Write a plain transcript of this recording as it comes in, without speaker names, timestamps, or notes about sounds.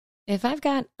If I've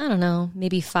got, I don't know,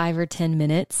 maybe 5 or 10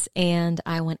 minutes and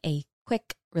I want a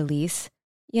quick release,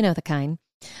 you know the kind,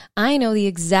 I know the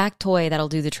exact toy that'll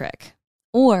do the trick.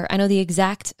 Or I know the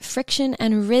exact friction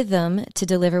and rhythm to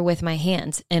deliver with my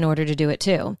hands in order to do it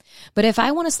too. But if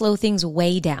I want to slow things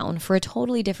way down for a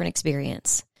totally different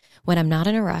experience, when I'm not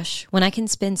in a rush, when I can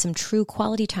spend some true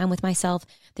quality time with myself,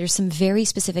 there's some very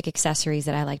specific accessories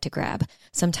that I like to grab.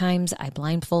 Sometimes I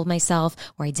blindfold myself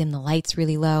or I dim the lights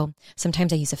really low.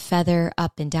 Sometimes I use a feather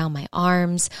up and down my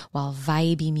arms while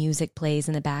vibey music plays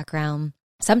in the background.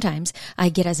 Sometimes I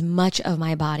get as much of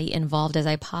my body involved as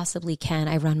I possibly can.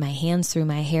 I run my hands through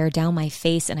my hair, down my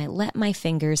face, and I let my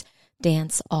fingers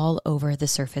dance all over the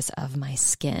surface of my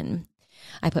skin.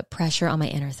 I put pressure on my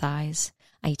inner thighs.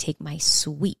 I take my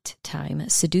sweet time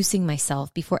seducing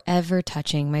myself before ever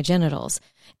touching my genitals.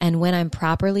 And when I'm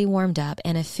properly warmed up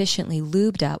and efficiently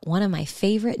lubed up, one of my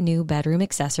favorite new bedroom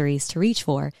accessories to reach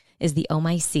for is the Oh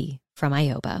My C from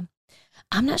Ioba.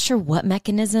 I'm not sure what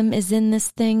mechanism is in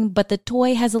this thing, but the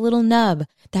toy has a little nub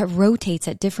that rotates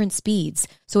at different speeds,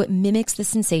 so it mimics the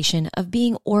sensation of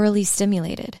being orally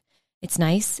stimulated. It's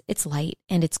nice, it's light,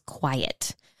 and it's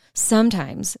quiet.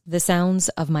 Sometimes the sounds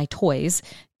of my toys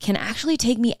can actually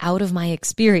take me out of my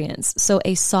experience, so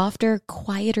a softer,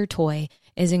 quieter toy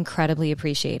is incredibly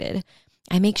appreciated.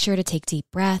 I make sure to take deep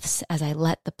breaths as I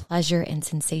let the pleasure and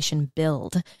sensation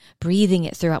build, breathing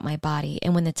it throughout my body.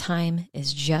 And when the time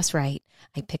is just right,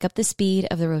 I pick up the speed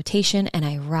of the rotation and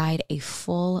I ride a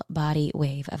full body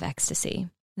wave of ecstasy.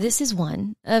 This is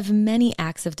one of many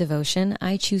acts of devotion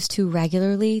I choose to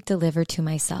regularly deliver to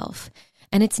myself.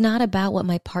 And it's not about what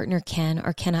my partner can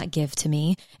or cannot give to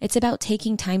me. It's about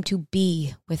taking time to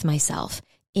be with myself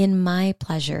in my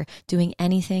pleasure, doing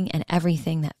anything and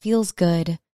everything that feels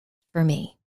good for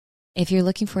me. If you're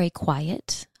looking for a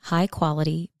quiet, high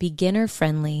quality, beginner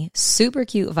friendly, super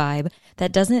cute vibe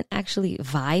that doesn't actually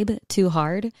vibe too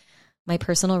hard, my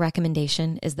personal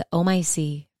recommendation is the Oh My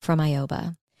C from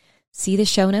Ioba. See the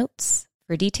show notes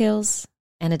for details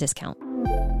and a discount.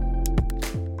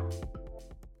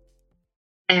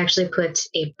 I actually put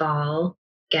a ball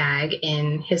gag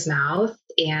in his mouth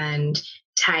and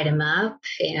tied him up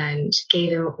and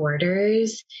gave him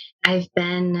orders. I've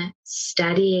been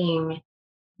studying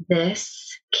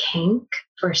this kink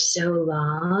for so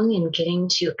long, and getting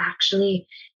to actually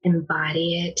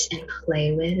embody it and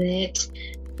play with it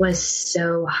was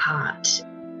so hot.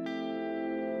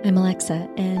 I'm Alexa,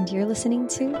 and you're listening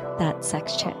to That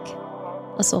Sex Chick,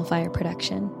 a Soulfire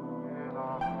production.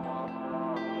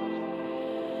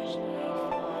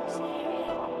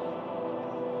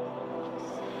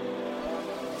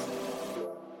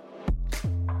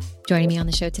 Joining me on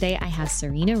the show today, I have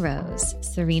Serena Rose.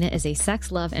 Serena is a sex,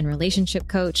 love, and relationship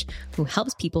coach who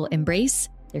helps people embrace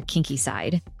their kinky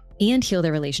side and heal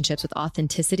their relationships with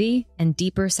authenticity and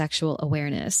deeper sexual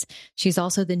awareness. She's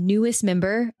also the newest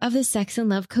member of the Sex and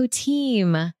Love Co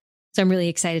team. So I'm really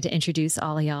excited to introduce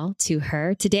all of y'all to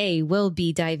her. Today, we'll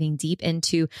be diving deep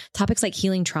into topics like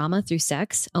healing trauma through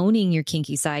sex, owning your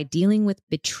kinky side, dealing with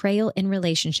betrayal in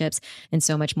relationships, and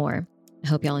so much more. I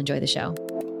hope y'all enjoy the show.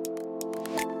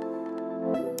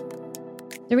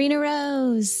 Serena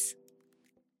Rose.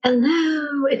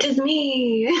 Hello, it is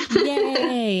me.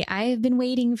 Yay. I have been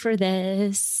waiting for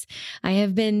this. I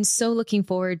have been so looking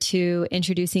forward to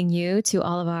introducing you to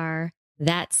all of our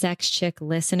That Sex Chick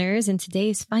listeners. And today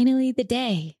is finally the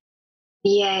day.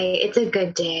 Yay, it's a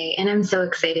good day. And I'm so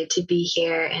excited to be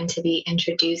here and to be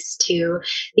introduced to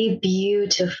the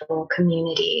beautiful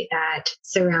community that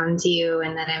surrounds you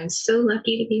and that I'm so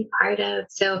lucky to be part of.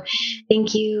 So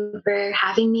thank you for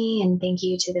having me, and thank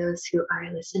you to those who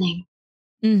are listening.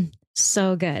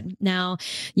 So good. Now,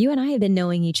 you and I have been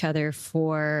knowing each other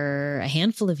for a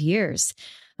handful of years.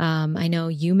 I know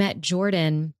you met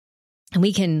Jordan. And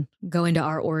we can go into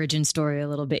our origin story a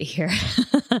little bit here.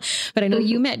 But I know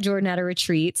you met Jordan at a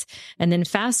retreat, and then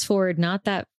fast forward not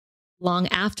that long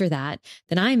after that,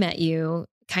 then I met you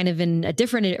kind of in a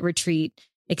different retreat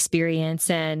experience.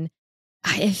 And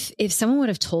if someone would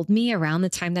have told me around the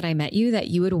time that I met you that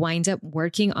you would wind up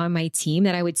working on my team,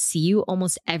 that I would see you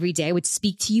almost every day, I would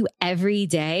speak to you every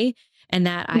day, and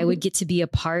that I would get to be a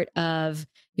part of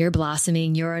your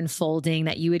blossoming, your unfolding,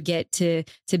 that you would get to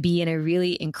be in a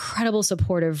really incredible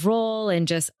supportive role. And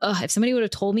just, if somebody would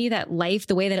have told me that life,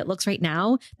 the way that it looks right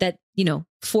now, that,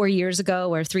 4 years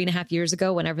ago or 3.5 years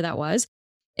ago, whenever that was,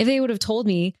 if they would have told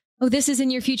me, oh, this is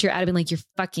in your future, I'd have been like, you're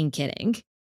fucking kidding.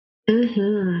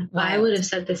 Mm-hmm. Well, I would have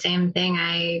said the same thing.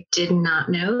 I did not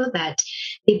know that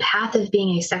the path of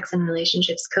being a sex and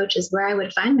relationships coach is where I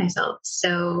would find myself.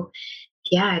 So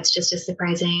yeah, it's just as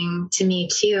surprising to me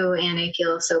too. And I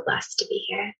feel so blessed to be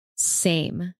here.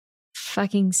 Same.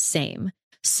 fucking same.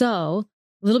 So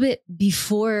a little bit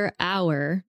before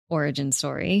our origin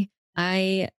story,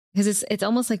 because it's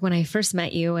almost like when I first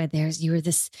met you, and you were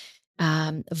this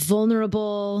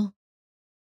vulnerable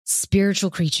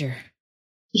spiritual creature.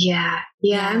 Yeah.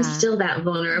 I'm still that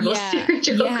vulnerable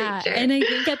spiritual creature. And I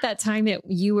think at that time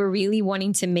you were really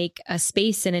wanting to make a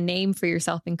space and a name for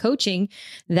yourself in coaching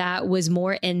that was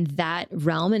more in that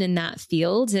realm and in that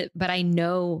field. But I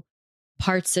know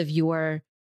parts of your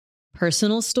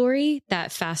personal story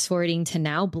that fast forwarding to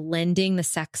now, blending the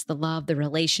sex, the love, the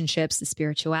relationships, the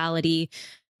spirituality,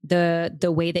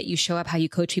 the way that you show up, how you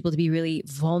coach people to be really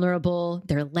vulnerable,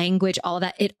 their language, all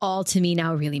that, it all to me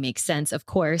now really makes sense, of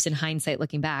course, in hindsight,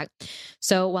 looking back.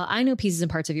 So while I know pieces and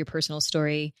parts of your personal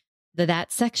story,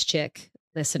 that sex chick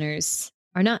listeners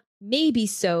are not maybe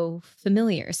so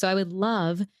familiar. So I would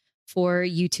love for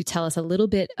you to tell us a little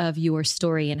bit of your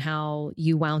story and how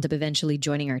you wound up eventually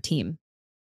joining our team.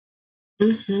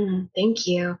 Thank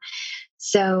you.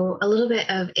 So a little bit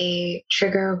of a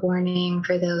trigger warning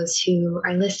for those who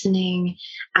are listening.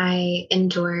 I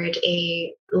endured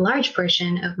a large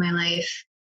portion of my life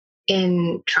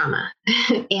in trauma.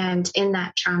 And in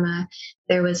that trauma,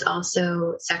 there was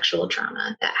also sexual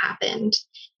trauma that happened.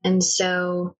 And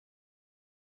so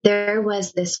there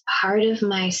was this part of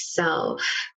myself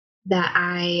that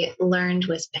I learned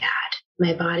was bad.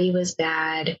 My body was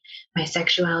bad. My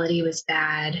sexuality was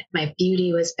bad. My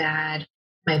beauty was bad.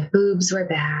 My boobs were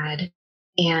bad.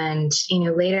 And,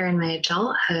 later in my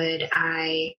adulthood,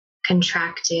 I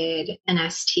contracted an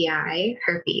STI,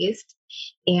 herpes,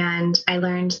 and I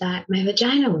learned that my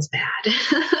vagina was bad.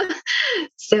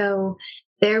 So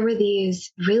there were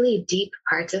these really deep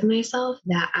parts of myself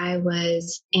that I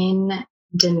was in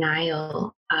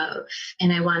denial of,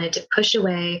 and I wanted to push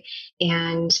away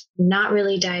and not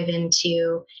really dive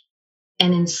into.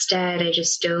 And instead, I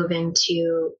just dove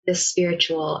into the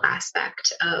spiritual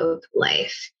aspect of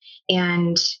life.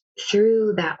 And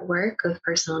through that work of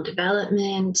personal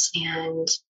development and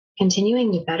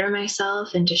continuing to better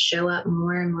myself and to show up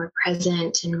more and more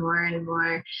present and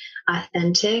more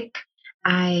authentic,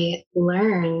 I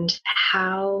learned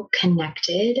how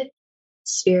connected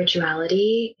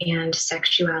spirituality and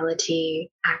sexuality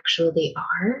actually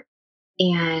are.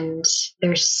 And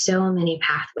there's so many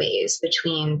pathways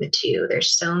between the two.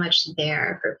 There's so much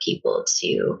there for people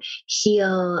to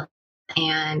heal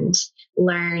and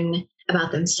learn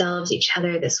about themselves, each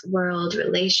other, this world,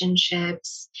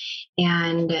 relationships.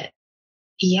 And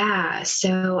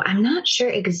so I'm not sure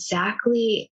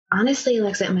exactly, honestly,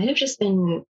 Alexa, it might have just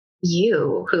been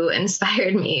you who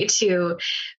inspired me to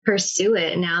pursue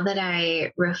it. Now that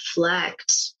I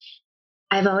reflect,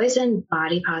 I've always been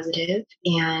body positive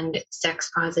and sex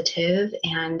positive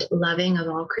and loving of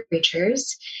all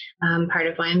creatures. Part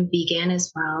of why I'm vegan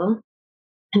as well.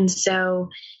 And so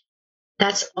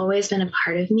that's always been a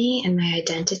part of me and my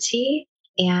identity.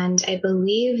 And I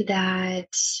believe that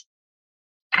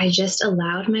I just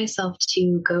allowed myself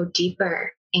to go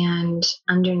deeper. And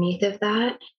underneath of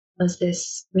that was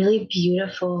this really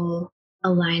beautiful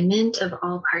alignment of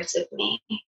all parts of me.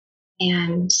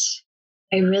 And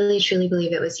I really, truly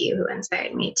believe it was you who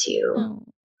inspired me to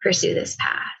pursue this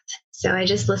path. So I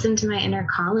just listened to my inner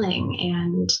calling,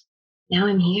 and now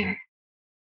I'm here.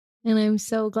 And I'm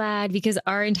so glad, because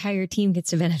our entire team gets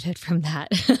to benefit from that,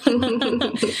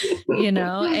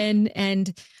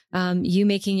 and you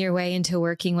making your way into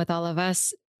working with all of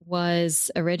us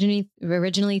was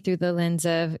originally through the lens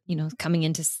of, coming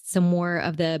into some more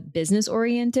of the business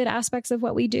oriented aspects of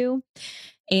what we do,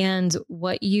 and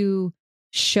what you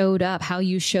showed up, how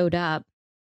you showed up.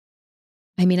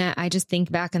 I mean, I just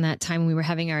think back on that time when we were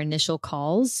having our initial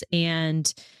calls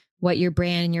and what your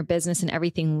brand and your business and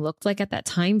everything looked like at that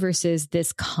time versus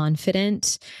this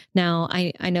confident. Now,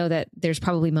 I know that there's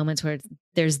probably moments where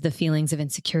there's the feelings of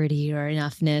insecurity or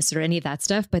enoughness or any of that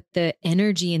stuff, but the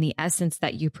energy and the essence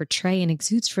that you portray and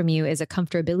exudes from you is a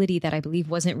comfortability that I believe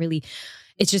wasn't really,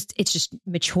 it's just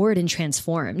matured and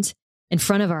transformed in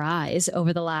front of our eyes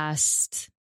over the last,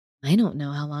 I don't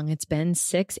know how long it's been,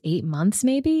 6-8 months,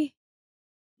 maybe.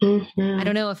 I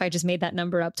don't know if I just made that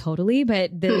number up totally,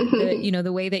 but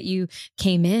the way that you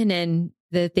came in and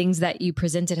the things that you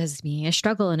presented as being a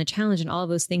struggle and a challenge and all of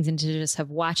those things, and to just have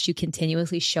watched you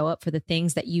continuously show up for the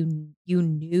things that you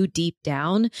knew deep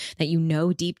down,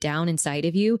 deep down inside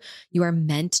of you, you are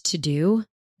meant to do.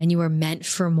 And you were meant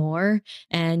for more,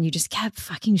 and you just kept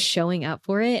fucking showing up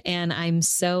for it. And I feel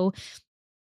so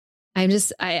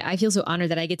honored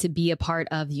that I get to be a part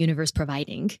of the universe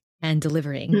providing and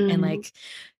delivering and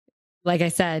like I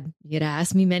said, you'd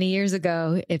asked me many years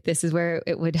ago if this is where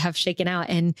it would have shaken out.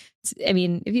 And I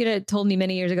mean, if you'd have told me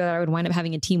many years ago that I would wind up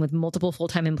having a team with multiple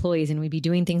full-time employees and we'd be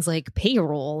doing things like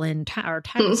payroll and our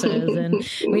taxes and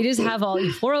we just have all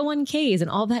 401ks and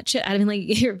all that shit. I'd been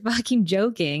like, you're fucking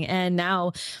joking. And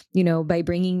now, by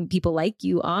bringing people like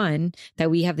you on,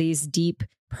 that we have these deep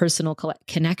personal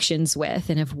connections with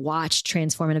and have watched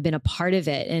transform and have been a part of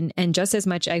it. And just as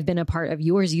much I've been a part of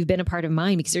yours, you've been a part of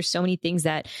mine, because there's so many things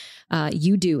that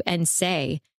you do and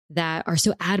say that are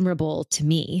so admirable to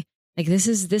me. Like this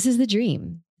is the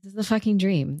dream. This is the fucking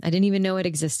dream. I didn't even know it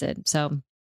existed. So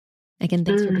again,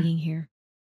 thanks for being here.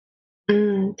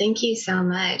 Thank you so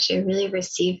much. I really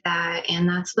received that. And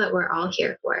that's what we're all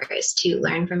here for, is to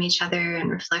learn from each other and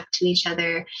reflect to each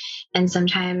other. And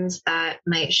sometimes that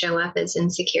might show up as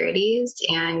insecurities,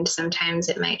 and sometimes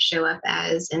it might show up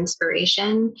as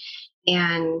inspiration.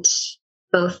 And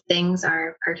both things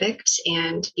are perfect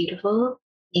and beautiful.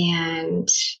 And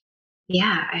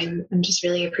yeah, I'm just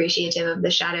really appreciative of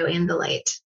the shadow and the light.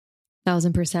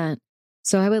 1000%.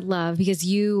 So I would love, because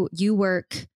you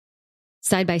work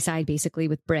side by side basically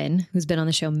with Bryn, who's been on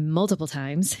the show multiple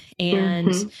times.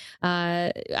 And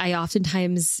I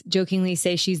oftentimes jokingly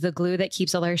say she's the glue that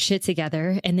keeps all our shit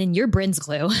together. And then you're Bryn's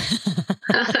glue,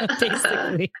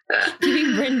 basically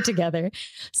keeping Bryn together,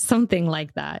 something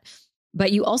like that.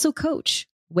 But you also coach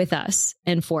with us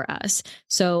and for us.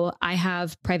 So I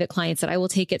have private clients that I will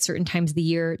take at certain times of the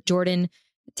year. Jordan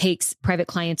takes private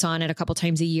clients on at a couple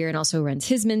times a year and also runs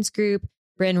his men's group.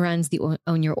 Bryn runs the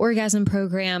Own Your Orgasm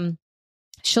program.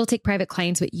 She'll take private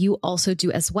clients, but you also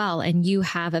do as well. And you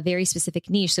have a very specific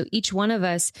niche. So each one of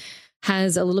us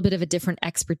has a little bit of a different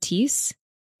expertise,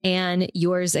 and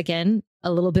yours, again,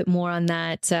 a little bit more on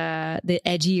that, the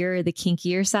edgier, the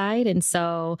kinkier side. And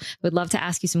so would love to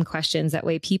ask you some questions. That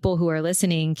way people who are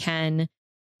listening can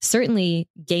certainly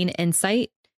gain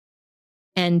insight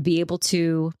and be able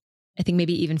to, I think,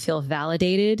 maybe even feel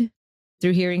validated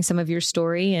through hearing some of your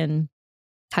story and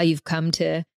how you've come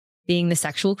to being the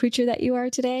sexual creature that you are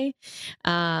today.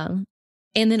 And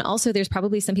then also there's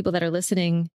probably some people that are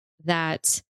listening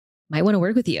that might want to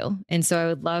work with you. And so I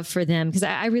would love for them, because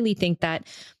I really think that,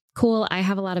 cool, I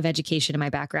have a lot of education in my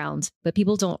background, but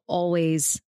people don't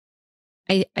always,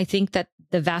 I think that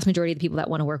the vast majority of the people that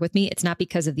want to work with me, it's not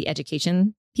because of the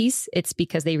education piece, it's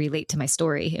because they relate to my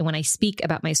story. And when I speak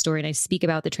about my story and I speak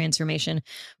about the transformation,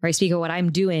 or I speak about what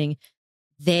I'm doing,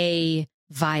 they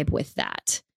vibe with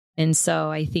that. And so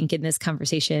I think in this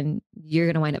conversation, you're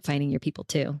going to wind up finding your people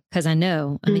too. Because I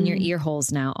know I'm in your ear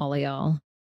holes now, all of y'all.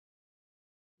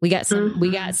 We got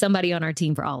somebody on our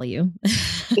team for all of you.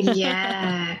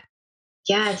 Yeah.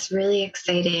 Yeah, it's really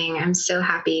exciting. I'm so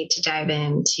happy to dive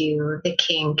into the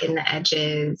kink and the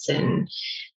edges and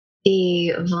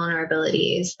the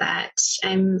vulnerabilities that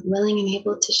I'm willing and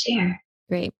able to share.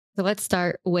 Great. So let's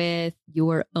start with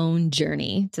your own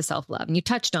journey to self-love. And you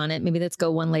touched on it. Maybe let's go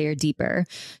one layer deeper.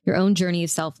 Your own journey of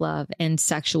self-love and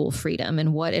sexual freedom,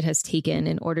 and what it has taken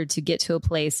in order to get to a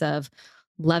place of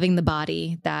loving the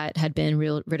body that had been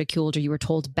ridiculed, or you were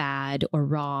told bad or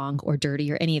wrong or dirty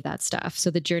or any of that stuff.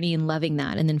 So the journey in loving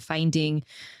that, and then finding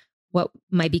what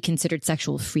might be considered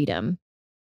sexual freedom.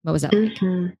 What was that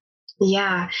like?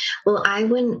 Yeah. Well, I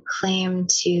wouldn't claim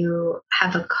to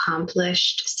have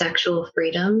accomplished sexual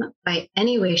freedom by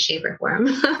any way, shape, or form.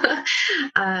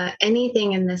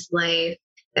 Anything in this life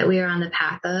that we are on the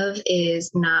path of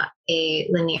is not a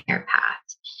linear path.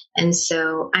 And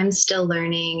so I'm still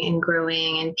learning and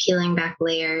growing and peeling back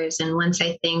layers. And once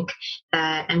I think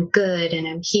that I'm good and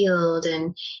I'm healed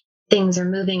and things are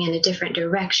moving in a different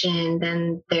direction,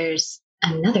 then there's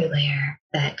another layer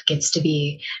that gets to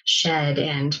be shed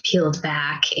and peeled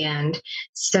back. And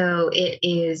so it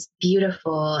is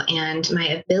beautiful. And my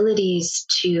abilities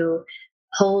to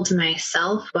hold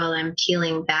myself while I'm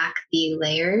peeling back the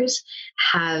layers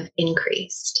have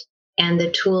increased. And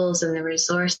the tools and the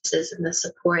resources and the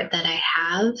support that I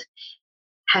have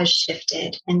has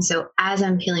shifted. And so as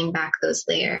I'm peeling back those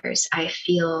layers, I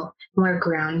feel more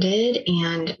grounded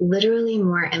and literally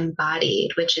more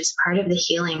embodied, which is part of the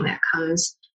healing that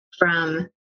comes from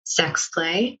sex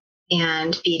play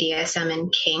and BDSM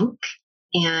and kink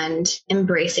and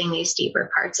embracing these deeper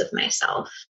parts of myself.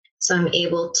 So I'm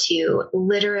able to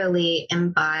literally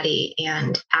embody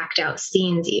and act out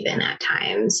scenes even at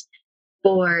times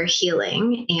for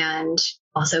healing and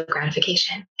also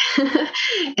gratification.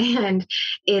 And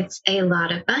it's a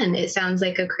lot of fun. It sounds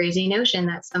like a crazy notion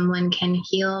that someone can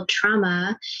heal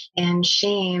trauma and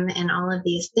shame and all of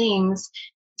these things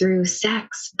through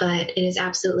sex, but it is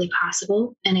absolutely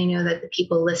possible. And I know that the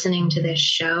people listening to this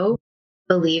show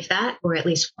believe that, or at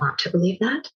least want to believe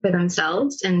that for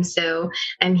themselves. And so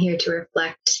I'm here to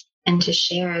reflect and to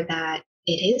share that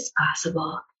it is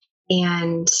possible.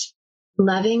 And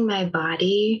loving my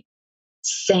body,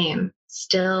 same,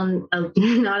 still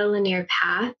not a linear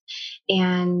path.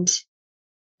 And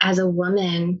as a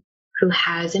woman who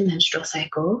has a menstrual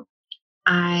cycle,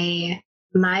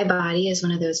 my body is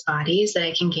one of those bodies that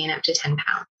I can gain up to 10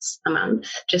 pounds a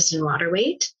month just in water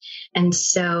weight. And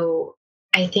so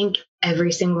I think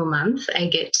every single month I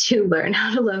get to learn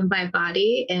how to love my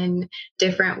body in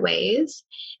different ways.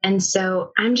 And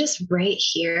so I'm just right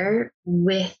here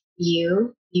with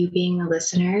you being the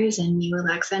listeners, and you,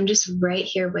 Alexa. I'm just right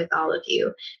here with all of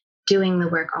you doing the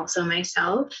work also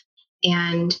myself,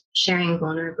 and sharing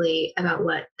vulnerably about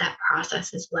what that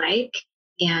process is like,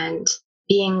 and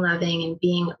being loving and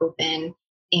being open.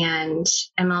 And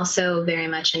I'm also very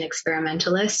much an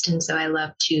experimentalist. And so I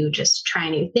love to just try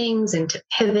new things and to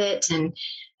pivot. And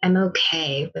I'm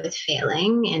okay with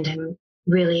failing. And I'm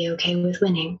really okay with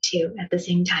winning too at the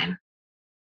same time.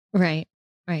 Right.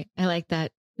 Right. I like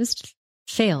that. Just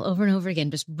fail over and over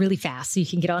again, just really fast so you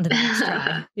can get on to the next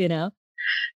try, you know?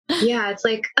 Yeah. It's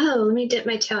like, oh, let me dip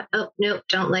my toe. Oh, nope.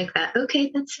 Don't like that.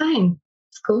 Okay. That's fine.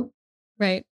 It's cool.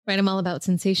 Right. Right. I'm all about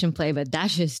sensation play, but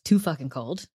that's just too fucking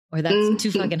cold, or that's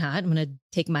too fucking hot. I'm going to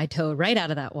take my toe right out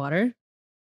of that water.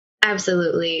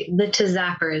 Absolutely. The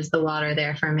Zapper is the water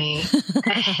there for me.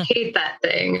 I hate that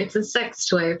thing. It's a sex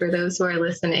toy for those who are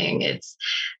listening. It's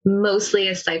mostly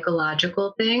a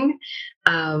psychological thing.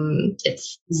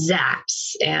 It's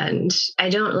zaps, and I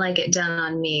don't like it done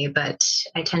on me, but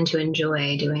I tend to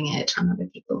enjoy doing it on other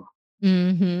people.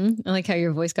 Mm-hmm. I like how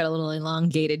your voice got a little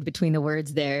elongated between the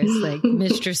words there. It's like,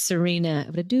 Mistress Serena,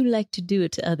 but I do like to do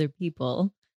it to other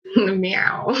people.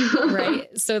 Meow. Right.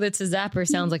 So that's a zapper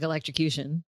sounds like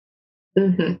electrocution.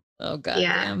 Mm-hmm. Oh God.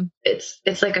 Yeah. Damn.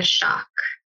 It's like a shock.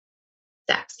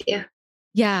 Zaps. Yeah.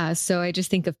 Yeah. So I just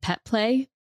think of pet play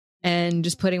and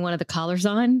just putting one of the collars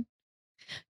on.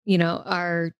 You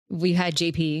know, we had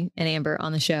JP and Amber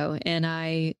on the show, and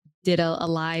I did a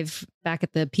live back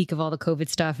at the peak of all the COVID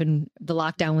stuff, and the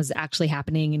lockdown was actually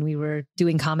happening, and we were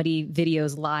doing comedy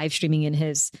videos live streaming in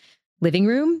his living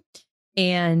room.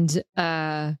 And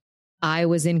I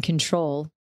was in control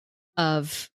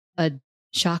of a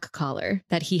shock collar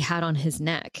that he had on his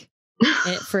neck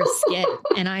for a skit.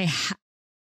 And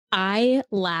I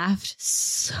laughed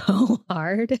so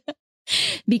hard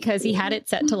because he had it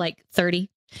set to like 30.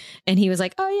 And he was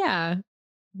like, oh yeah.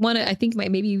 I think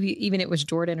maybe even it was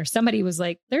Jordan or somebody was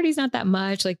like, 30 is not that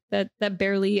much. Like that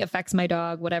barely affects my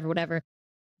dog, whatever.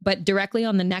 But directly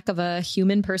on the neck of a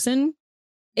human person,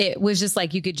 it was just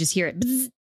like, you could just hear it. Bzz,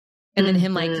 and then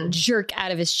him like jerk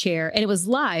out of his chair. And it was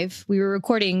live. We were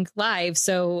recording live,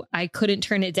 so I couldn't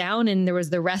turn it down. And there was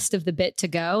the rest of the bit to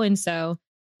go. And so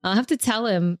I'll have to tell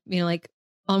him, like,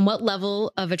 on what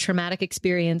level of a traumatic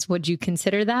experience would you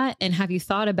consider that? And have you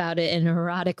thought about it in an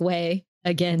erotic way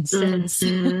again since?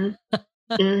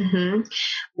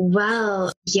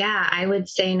 Well, yeah, I would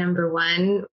say number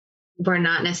one, we're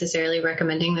not necessarily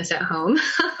recommending this at home.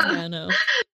 Yeah, no.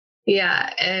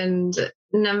 Yeah. And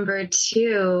number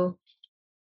two,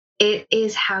 it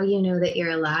is how you know that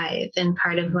you're alive. And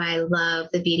part of why I love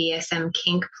the BDSM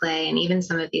kink play, and even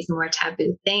some of these more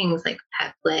taboo things like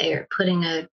pet play or putting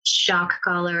a shock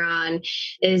collar on,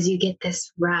 is you get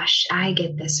this rush. I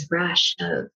get this rush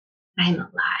of I'm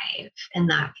alive,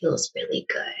 and that feels really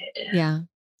good. Yeah,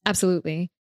 absolutely.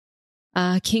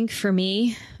 Kink for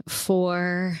me,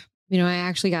 I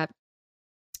actually got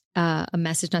a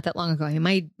message not that long ago.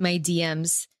 My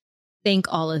DMs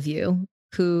thank all of you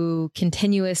who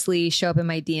continuously show up in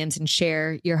my DMs and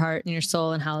share your heart and your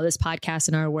soul and how this podcast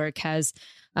and our work has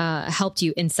helped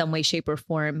you in some way, shape, or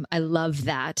form. I love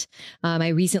that. I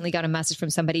recently got a message from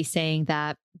somebody saying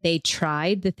that they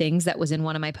tried the things that was in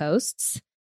one of my posts,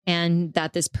 and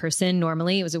that this person,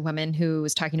 normally it was a woman who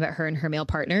was talking about her and her male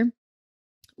partner,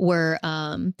 were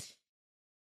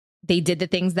they did the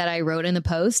things that I wrote in the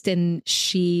post, and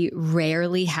she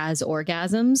rarely has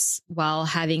orgasms while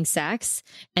having sex,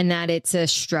 and that it's a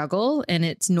struggle, and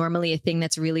it's normally a thing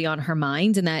that's really on her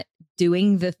mind, and that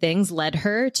doing the things led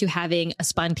her to having a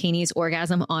spontaneous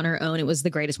orgasm on her own. It was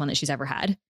the greatest one that she's ever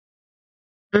had.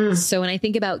 So when I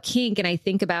think about kink and I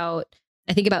think about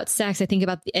sex,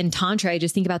 and tantra, I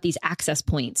just think about these access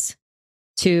points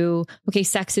to, okay,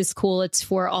 sex is cool. It's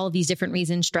for all of these different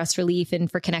reasons, stress relief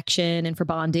and for connection and for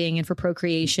bonding and for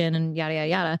procreation and yada, yada,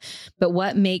 yada. But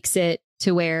what makes it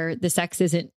to where the sex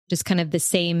isn't just kind of the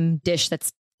same dish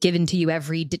that's given to you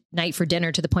every night for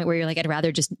dinner, to the point where you're like, I'd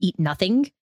rather just eat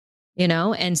nothing,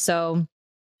 And so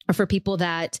or for people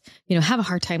that, have a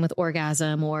hard time with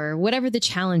orgasm or whatever the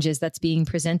challenge is that's being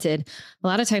presented. A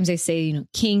lot of times I say,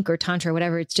 kink or tantra,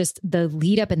 whatever, it's just the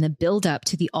lead up and the build up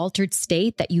to the altered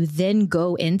state that you then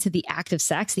go into the act of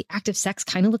sex. The act of sex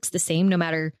kind of looks the same no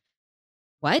matter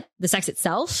what. The sex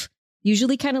itself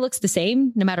usually kind of looks the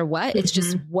same no matter what. It's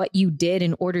just what you did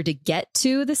in order to get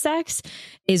to the sex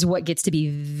is what gets to be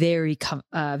very,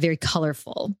 very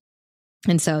colorful.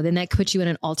 And so then that puts you in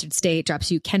an altered state,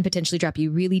 can potentially drop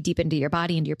you really deep into your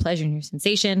body, into your pleasure and your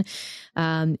sensation.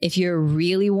 If you're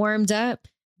really warmed up,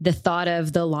 the thought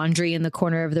of the laundry in the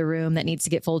corner of the room that needs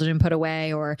to get folded and put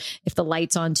away, or if the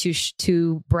light's on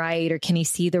too bright, or can you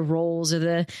see the rolls or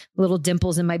the little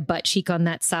dimples in my butt cheek on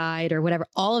that side or whatever,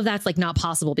 all of that's like not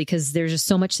possible because there's just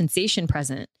so much sensation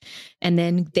present. And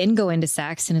then go into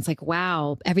sex and it's like,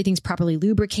 wow, everything's properly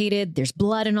lubricated. There's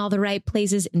blood in all the right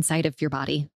places inside of your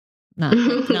body. Not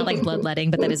like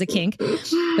bloodletting, but that is a kink.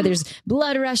 But there's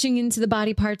blood rushing into the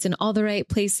body parts in all the right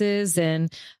places.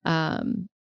 And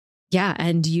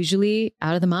and usually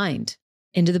out of the mind,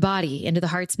 into the body, into the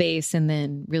heart space, and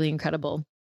then really incredible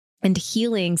and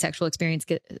healing sexual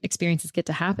experiences get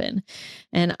to happen.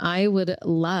 And I would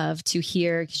love to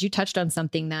hear, because you touched on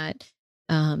something that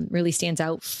really stands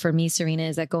out for me, Serena,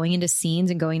 is that going into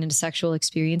scenes and going into sexual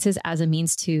experiences as a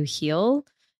means to heal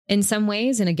in some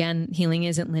ways. And again, healing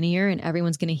isn't linear and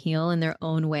everyone's going to heal in their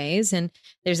own ways. And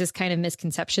there's this kind of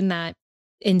misconception that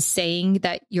in saying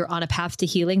that you're on a path to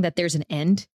healing, that there's an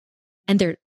end, and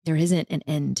there isn't an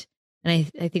end. And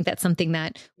I think that's something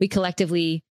that we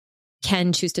collectively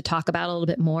can choose to talk about a little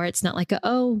bit more. It's not like,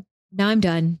 now I'm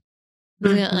done.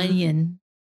 Like an onion.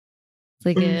 It's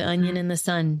like an onion in the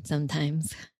sun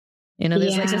sometimes.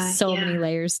 There's like just so many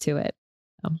layers to it.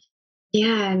 So.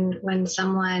 Yeah. And when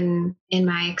someone, in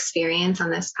my experience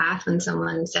on this path, when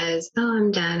someone says, oh,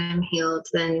 I'm done, I'm healed,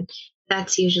 then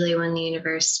that's usually when the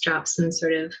universe drops some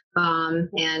sort of bomb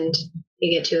and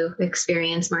you get to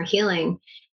experience more healing.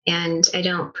 And I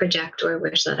don't project or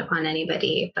wish that upon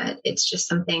anybody, but it's just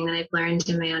something that I've learned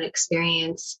in my own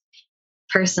experience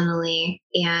personally.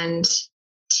 And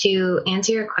to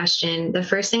answer your question, the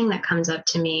first thing that comes up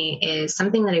to me is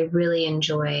something that I really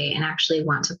enjoy and actually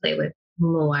want to play with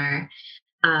more.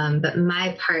 But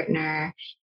my partner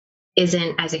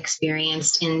isn't as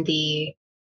experienced in the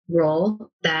role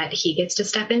that he gets to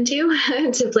step into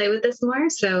to play with this more.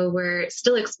 So we're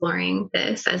still exploring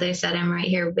this. As I said, I'm right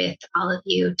here with all of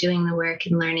you doing the work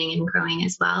and learning and growing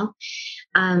as well.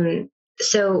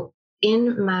 So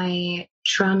in my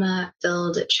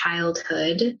trauma-filled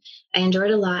childhood, I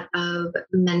endured a lot of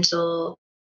mental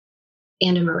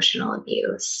and emotional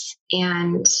abuse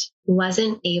and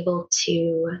wasn't able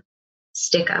to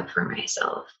stick up for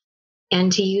myself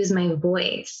and to use my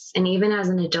voice. And even as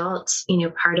an adult,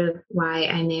 part of why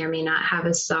I may or may not have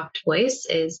a soft voice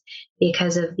is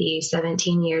because of the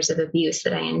 17 years of abuse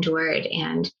that I endured.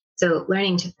 And so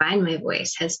learning to find my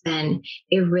voice has been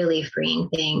a really freeing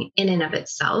thing in and of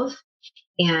itself.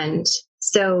 And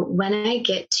so when I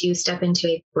get to step into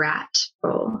a brat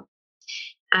role,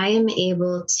 I am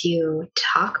able to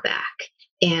talk back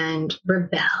and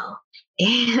rebel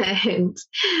and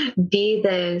be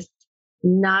this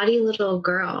naughty little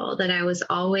girl that I was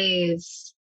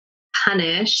always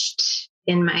punished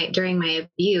during my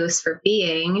abuse for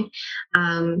being.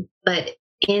 But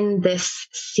in this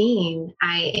scene,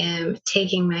 I am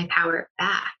taking my power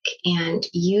back and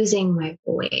using my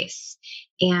voice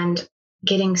and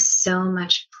getting so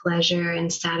much pleasure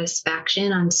and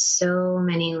satisfaction on so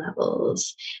many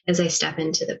levels as I step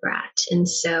into the brat. And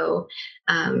so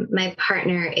my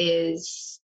partner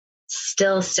is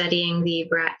still studying the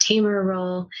brat tamer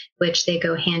role, which they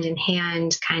go hand in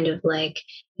hand, kind of like,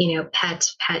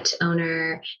 pet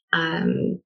owner,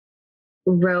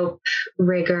 rope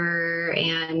rigger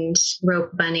and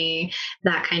rope bunny,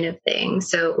 that kind of thing.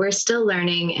 So we're still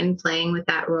learning and playing with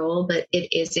that role, but it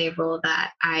is a role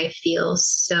that I feel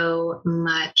so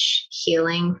much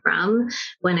healing from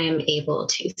when I'm able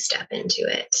to step into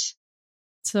it.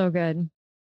 So good.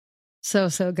 So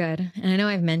good. And I know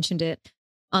I've mentioned it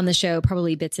on the show,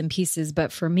 probably bits and pieces,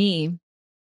 but for me,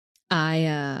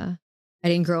 I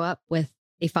didn't grow up with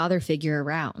a father figure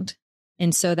around.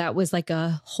 And so that was like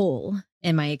a hole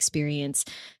in my experience.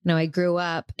 I grew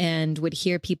up and would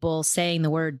hear people saying the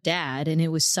word dad, and it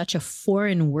was such a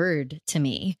foreign word to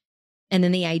me. And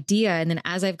then the idea, and then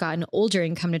as I've gotten older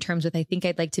and come to terms with, I think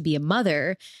I'd like to be a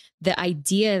mother, the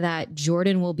idea that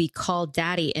Jordan will be called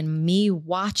daddy and me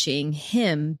watching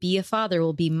him be a father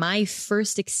will be my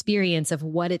first experience of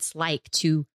what it's like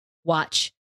to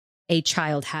watch a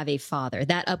child have a father,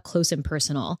 that up close and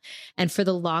personal. And for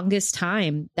the longest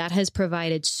time, that has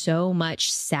provided so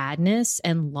much sadness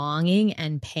and longing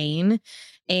and pain.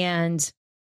 And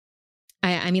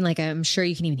I mean, like, I'm sure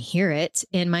you can even hear it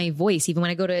in my voice, even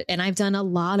when I go to, and I've done a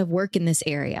lot of work in this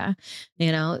area,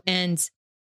 and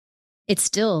it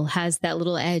still has that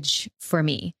little edge for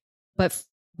me. But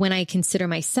when I consider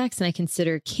my sex and I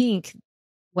consider kink,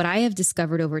 what I have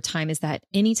discovered over time is that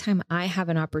anytime I have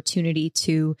an opportunity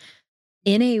to,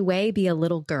 in a way, be a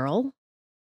little girl,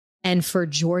 and for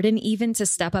Jordan even to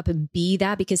step up and be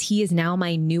that, because he is now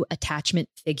my new attachment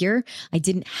figure. I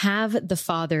didn't have the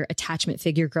father attachment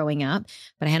figure growing up,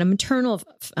 but I had a maternal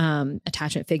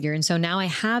attachment figure. And so now I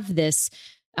have this,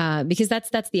 because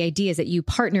that's the idea, is that you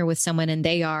partner with someone and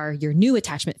they are your new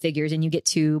attachment figures, and you get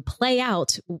to play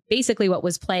out basically what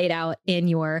was played out in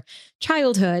your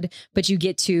childhood, but you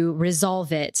get to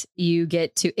resolve it. You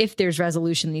get to, if there's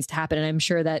resolution that needs to happen. And I'm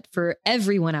sure that for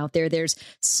everyone out there, there's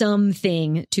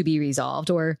something to be resolved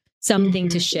or something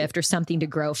to shift or something to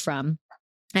grow from.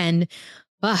 And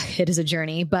it is a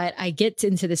journey, but I get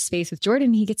into this space with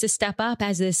Jordan. He gets to step up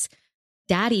as this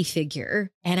daddy figure.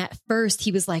 And at first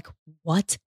he was like,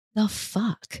 what the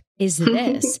fuck is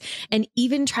this? And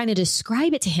even trying to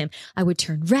describe it to him, I would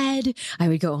turn red. I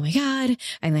would go, oh my God.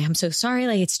 I'm so sorry.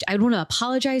 Like, I want to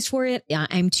apologize for it.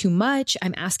 I'm too much.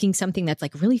 I'm asking something that's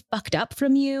like really fucked up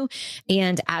from you.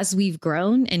 And as we've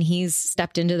grown and he's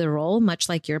stepped into the role, much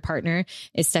like your partner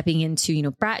is stepping into,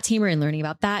 Brat Tamer and learning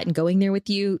about that and going there with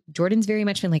you, Jordan's very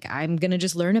much been like, I'm going to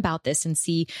just learn about this and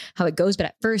see how it goes. But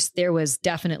at first there was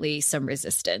definitely some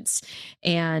resistance.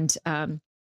 And,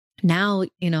 now, I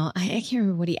can't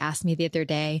remember what he asked me the other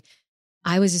day.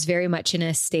 I was just very much in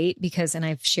a state because, and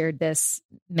I've shared this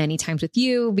many times with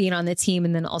you, being on the team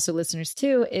and then also listeners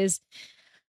too, is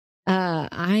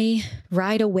I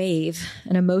ride a wave,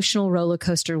 an emotional roller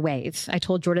coaster wave. I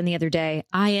told Jordan the other day,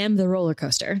 I am the roller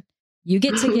coaster. You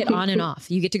get to get on and off.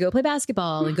 You get to go play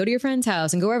basketball and go to your friend's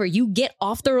house and go wherever. You get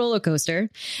off the roller coaster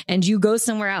and you go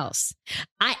somewhere else.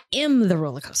 I am the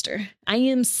roller coaster. I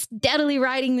am steadily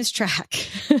riding this track.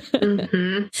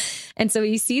 And so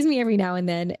he sees me every now and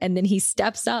then he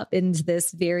steps up into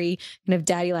this very kind of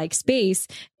daddy-like space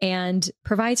and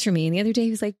provides for me. And the other day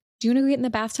he was like, do you want to go get in the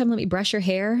bathtub and let me brush your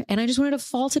hair? And I just wanted to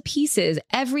fall to pieces.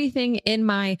 Everything in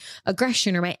my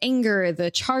aggression or my anger, the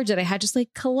charge that I had just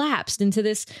like collapsed into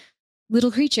this little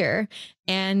creature.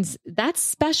 And that's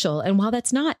special. And while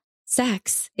that's not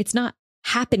sex, it's not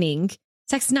happening.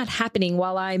 Sex is not happening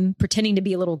while I'm pretending to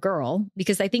be a little girl,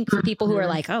 because I think for people who are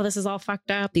like, oh, this is all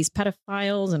fucked up, these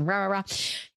pedophiles and rah, rah, rah,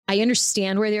 I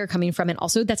understand where they're coming from. And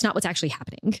also that's not what's actually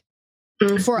happening.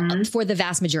 For the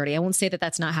vast majority. I won't say that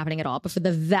that's not happening at all, but for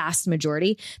the vast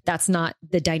majority, that's not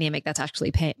the dynamic that's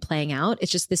actually playing out.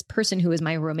 It's just this person who is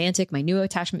my romantic, my new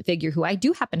attachment figure, who I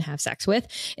do happen to have sex with,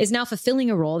 is now fulfilling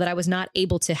a role that I was not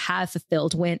able to have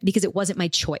fulfilled because it wasn't my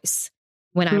choice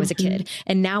when I was a kid.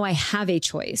 And now I have a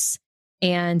choice.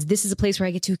 And this is a place where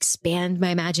I get to expand my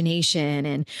imagination,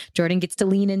 and Jordan gets to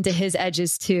lean into his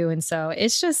edges too. And so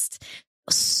it's just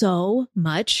so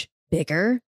much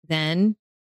bigger than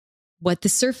what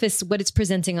it's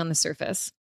presenting on the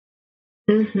surface.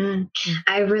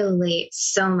 I relate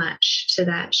so much to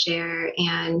that share.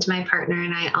 And my partner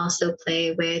and I also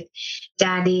play with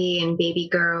daddy and baby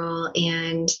girl.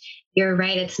 And you're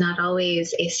right, it's not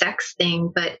always a sex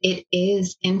thing, but it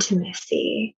is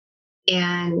intimacy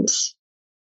and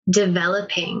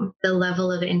developing the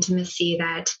level of intimacy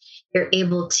that you're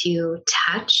able to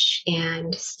touch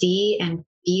and see and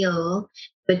feel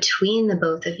between the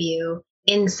both of you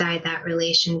inside that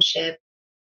relationship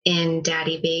in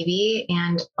daddy baby,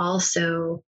 and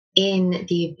also in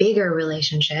the bigger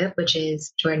relationship, which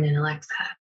is Jordan and Alexa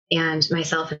and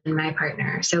myself and my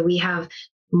partner. So we have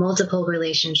multiple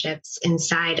relationships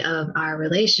inside of our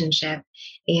relationship,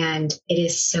 and it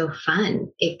is so fun.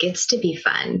 It gets to be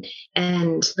fun,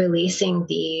 and releasing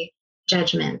the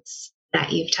judgments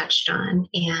that you've touched on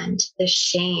and the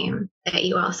shame that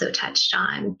you also touched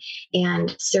on,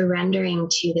 and surrendering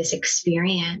to this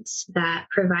experience that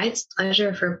provides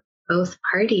pleasure for both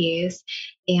parties,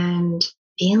 and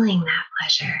feeling that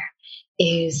pleasure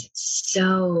is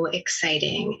so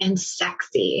exciting and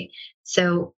sexy.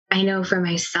 So I know for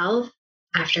myself,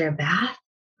 after a bath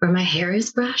where my hair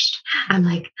is brushed, I'm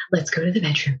like, let's go to the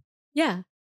bedroom. Yeah.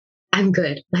 I'm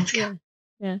good. Let's go.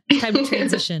 Yeah. Time to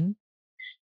transition.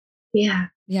 Yeah,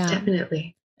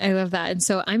 definitely. I love that. And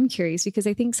so I'm curious, because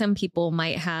I think some people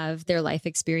might have their life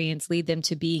experience lead them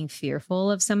to being fearful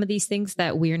of some of these things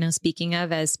that we're now speaking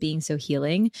of as being so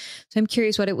healing. So I'm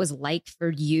curious what it was like for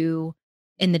you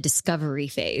in the discovery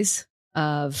phase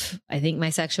of, I think my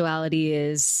sexuality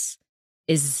is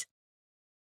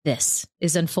this,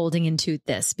 is unfolding into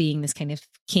this, being this kind of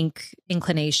kink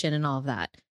inclination and all of that?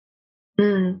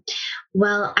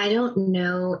 Well, I don't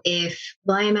know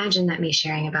well, I imagine that me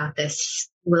sharing about this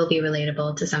will be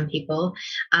relatable to some people.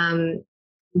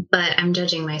 But I'm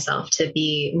judging myself to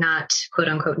be not quote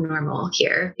unquote normal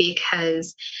here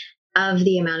because of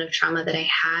the amount of trauma that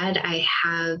I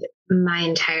have my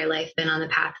entire life been on the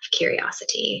path of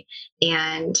curiosity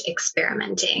and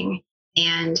experimenting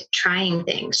and trying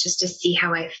things just to see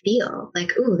how I feel.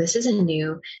 Like, ooh, this is a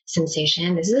new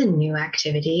sensation. This is a new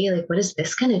activity. Like, what is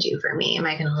this going to do for me? Am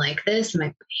I going to like this? Am I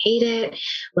going to hate it?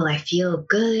 Will I feel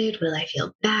good? Will I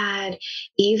feel bad?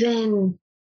 Even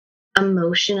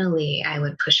emotionally, I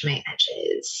would push my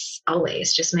edges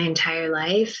always, just my entire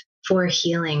life, for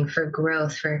healing, for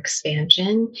growth, for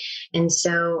expansion. And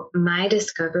so my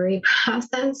discovery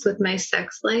process with my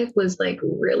sex life was like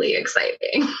really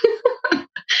exciting.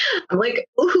 I'm like,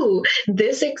 ooh,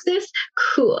 this exists?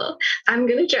 Cool. I'm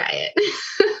going to try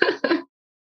it.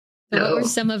 What were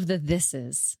some of the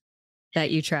thises that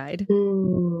you tried?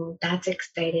 That's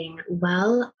exciting.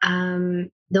 Well,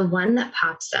 the one that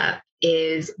pops up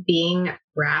is being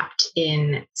wrapped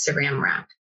in saran wrap.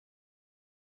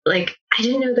 Like, I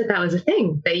didn't know that that was a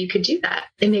thing, that you could do that.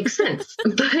 It makes sense.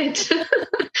 But,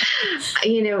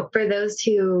 for those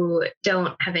who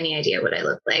don't have any idea what I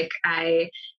look like, I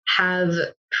have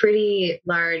pretty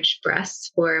large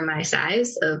breasts for my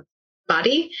size of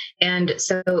body. And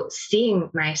so seeing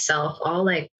myself all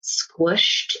like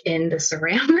squished in the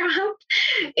saran wrap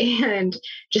and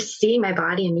just seeing my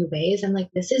body in new ways, I'm like,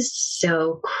 this is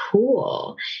so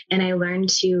cool. And I learned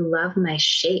to love my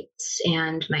shapes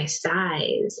and my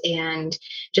size and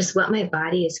just what my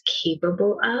body is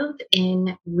capable of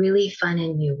in really fun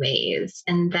and new ways.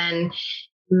 And then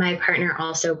my partner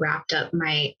also wrapped up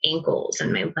my ankles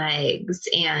and my legs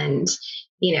and,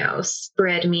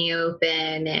 spread me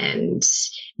open and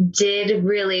did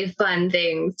really fun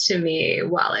things to me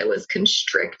while I was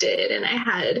constricted and I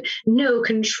had no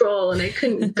control and I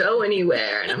couldn't go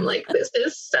anywhere. And I'm like, this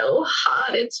is so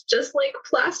hot. It's just like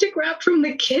plastic wrap from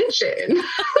the kitchen.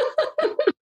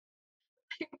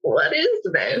 What is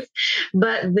this?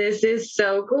 But this is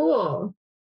so cool.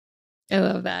 I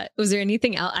love that. Was there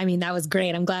anything else? I mean, that was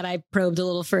great. I'm glad I probed a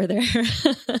little further.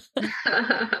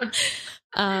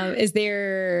 Is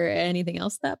there anything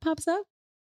else that pops up?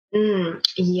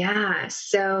 Yeah.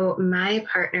 So my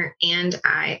partner and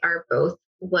I are both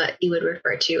what you would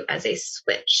refer to as a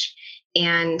switch.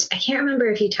 And I can't remember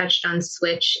if you touched on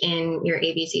switch in your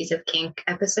ABCs of Kink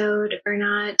episode or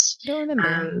not. I don't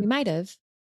remember. We might have.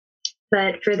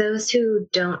 But for those who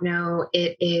don't know,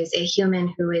 it is a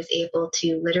human who is able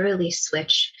to literally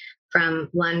switch from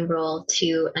one role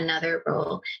to another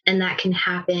role. And that can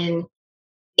happen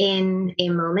in a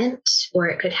moment, or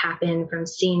it could happen from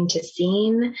scene to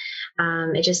scene.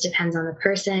 It just depends on the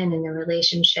person and the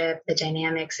relationship, the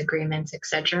dynamics, agreements,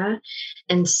 etc.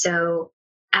 And so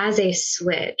as a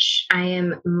switch, I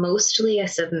am mostly a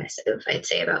submissive. I'd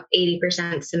say about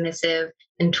 80% submissive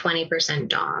and 20%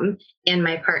 dom. And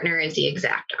my partner is the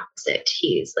exact opposite.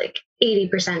 He's like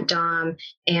 80% dom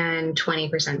and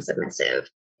 20% submissive.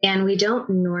 And we don't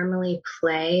normally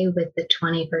play with the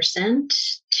 20%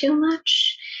 too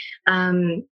much.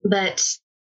 But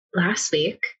last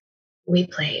week we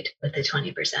played with the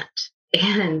 20%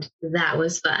 and that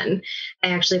was fun. I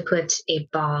actually put a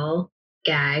ball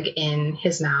gag in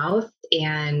his mouth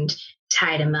and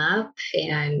tied him up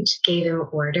and gave him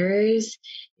orders.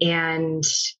 And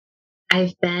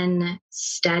I've been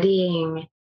studying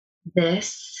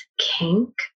this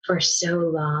kink for so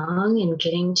long, and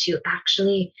getting to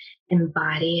actually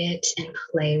embody it and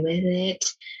play with it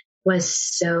was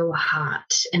so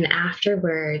hot. And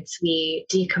afterwards we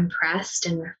decompressed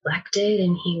and reflected,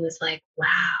 and he was like,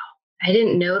 wow, I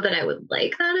didn't know that I would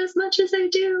like that as much as I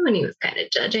do. And he was kind of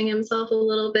judging himself a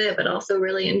little bit, but also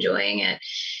really enjoying it.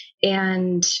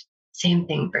 And same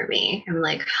thing for me. I'm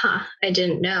like, I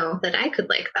didn't know that I could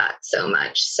like that so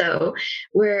much. So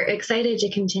we're excited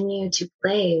to continue to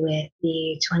play with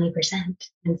the 20%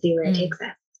 and see where it takes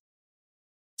us.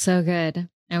 So good.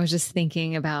 I was just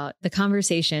thinking about the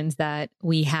conversations that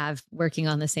we have working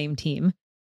on the same team.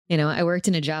 I worked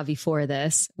in a job before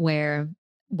this where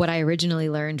what I originally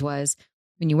learned was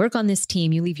when you work on this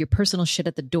team, you leave your personal shit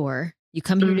at the door. You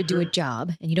come here to do a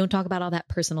job and you don't talk about all that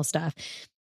personal stuff.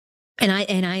 And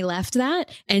I left that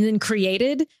and then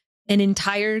created an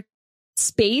entire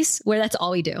space where that's all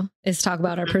we do is talk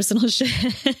about our personal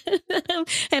shit.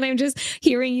 And I'm just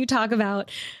hearing you talk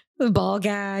about the ball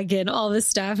gag and all this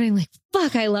stuff. And I'm like,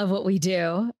 fuck, I love what we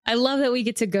do. I love that we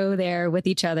get to go there with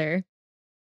each other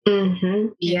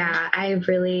Yeah, I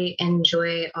really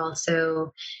enjoy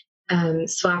also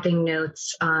swapping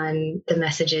notes on the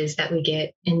messages that we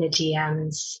get in the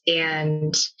DMs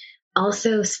and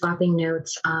also swapping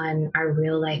notes on our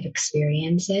real life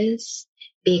experiences.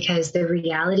 Because the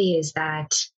reality is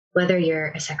that whether you're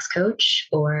a sex coach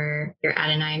or you're at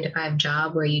a 9 to 5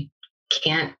 job where you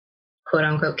can't, quote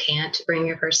unquote, can't bring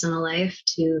your personal life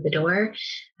to the door,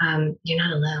 you're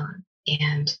not alone.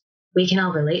 And we can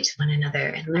all relate to one another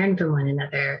and learn from one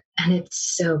another. And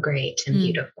it's so great and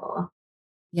beautiful.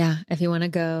 Yeah. If you want to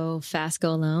go fast,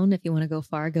 go alone. If you want to go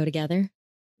far, go together.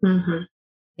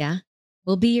 Yeah.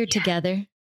 We'll be here together.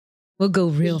 We'll go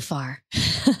real far.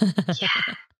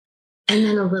 Yeah. And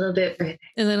then a little bit further.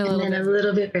 And then a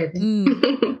little bit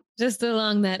further. Just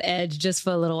along that edge, just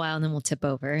for a little while, and then we'll tip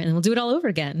over and we'll do it all over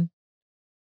again.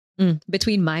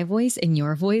 Between my voice and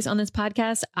your voice on this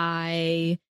podcast,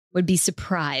 I would be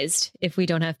surprised if we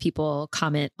don't have people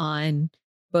comment on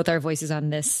both our voices on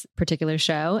this particular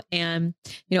show. And,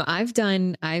 you know, I've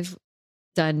done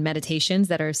meditations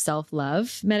that are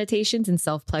self-love meditations and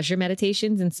self-pleasure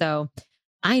meditations. And so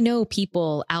I know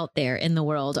people out there in the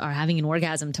world are having an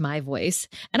orgasm to my voice,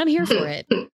 and I'm here for it.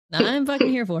 I'm fucking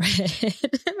here for it.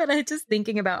 But I'm just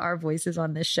thinking about our voices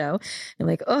on this show. I'm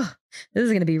like, oh, this is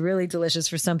going to be really delicious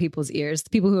for some people's ears,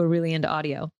 people who are really into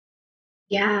audio.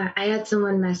 Yeah, I had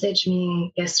someone message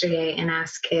me yesterday and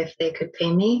ask if they could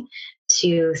pay me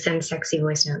to send sexy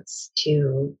voice notes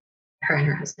to her and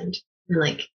her husband. I'm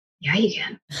like, yeah, you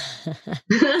can.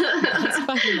 That's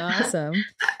fucking awesome.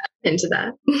 Into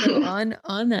that. So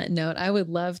on that note, I would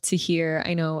love to hear,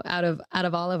 I know out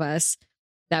of all of us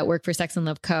that work for Sex and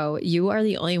Love Co., you are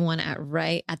the only one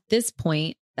at this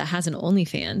point that has an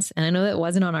OnlyFans. And I know that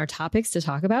wasn't on our topics to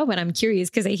talk about, but I'm curious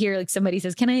because I hear like somebody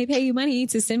says, can I pay you money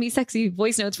to send me sexy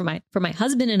voice notes for my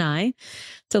husband and I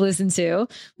to listen to,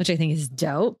 which I think is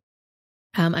dope.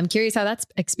 I'm curious how that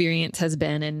experience has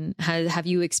been, and have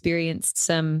you experienced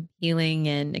some healing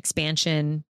and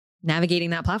expansion navigating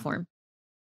that platform?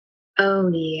 Oh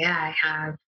yeah, I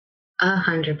have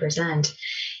 100%.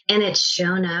 And it's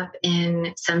shown up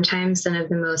in sometimes some of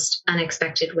the most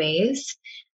unexpected ways.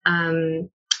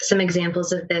 Some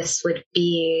examples of this would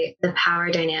be the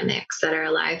power dynamics that are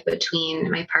alive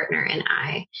between my partner and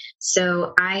I.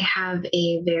 So I have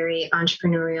a very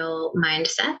entrepreneurial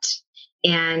mindset,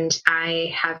 and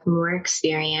I have more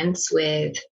experience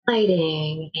with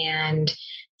lighting and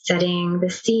setting the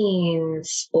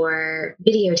scenes for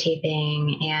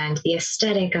videotaping and the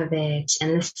aesthetic of it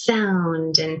and the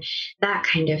sound and that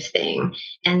kind of thing.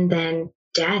 And then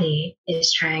Daddy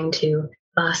is trying to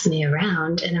boss me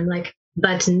around, and I'm like,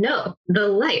 but no, the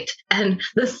light and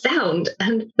the sound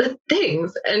and the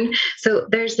things. And so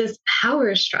there's this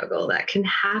power struggle that can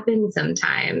happen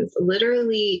sometimes,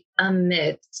 literally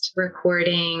amidst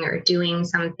recording or doing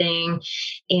something.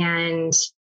 And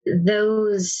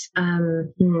those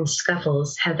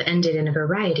scuffles have ended in a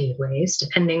variety of ways,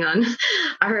 depending on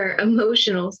our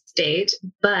emotional state.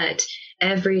 But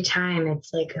every time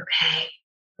it's like, okay,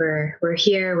 we're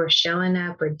here, we're showing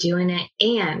up, we're doing it,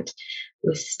 and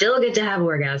we still get to have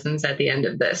orgasms at the end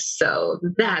of this. So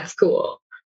that's cool.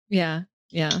 Yeah.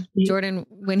 Yeah. Jordan,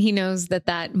 when he knows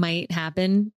that might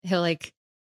happen, he'll like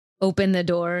open the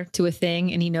door to a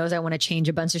thing, and he knows I want to change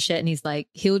a bunch of shit. And he's like,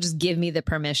 he'll just give me the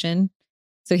permission.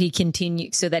 So he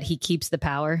continues, so that he keeps the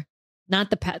power,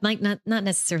 not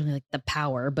necessarily like the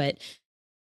power, but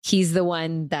he's the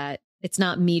one that it's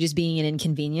not me just being an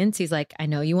inconvenience. He's like, I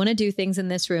know you want to do things in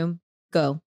this room.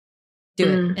 Go do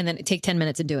it. And then take 10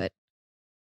 minutes and do it.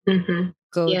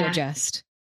 Go digest.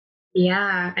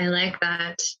 Yeah. I like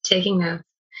that. Taking notes.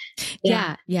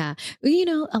 Yeah. Well, you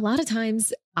know, a lot of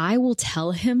times I will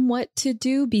tell him what to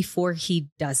do before he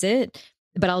does it,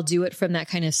 but I'll do it from that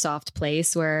kind of soft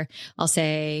place where I'll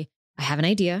say, I have an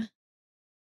idea.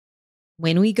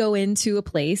 When we go into a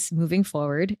place moving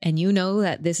forward, and you know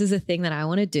that this is a thing that I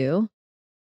want to do,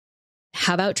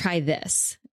 how about try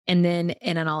this? And then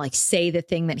I'll like say the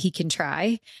thing that he can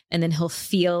try, and then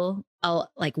I'll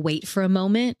like wait for a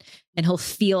moment, and he'll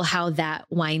feel how that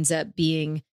winds up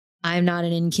being, I'm not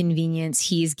an inconvenience.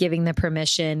 He's giving the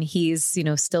permission. He's, you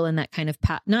know, still in that kind of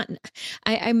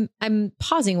I'm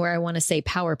pausing where I want to say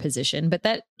power position, but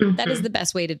that is the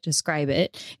best way to describe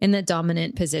it, in the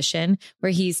dominant position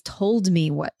where he's told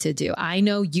me what to do. I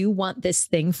know you want this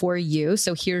thing for you,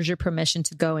 so here's your permission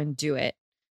to go and do it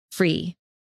free.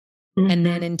 And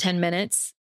then in 10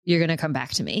 minutes, you're going to come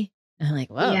back to me. And I'm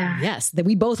like, well, yes, that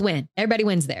we both win. Everybody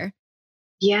wins there.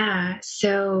 Yeah.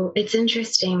 So it's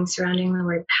interesting surrounding the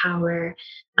word power,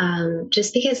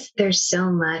 just because there's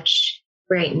so much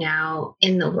right now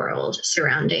in the world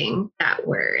surrounding that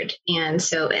word. And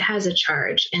so it has a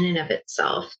charge in and of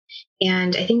itself.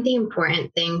 And I think the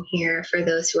important thing here for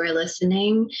those who are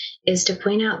listening is to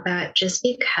point out that just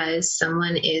because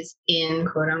someone is in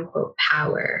quote unquote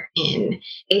power in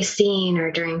a scene or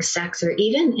during sex or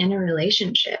even in a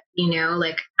relationship,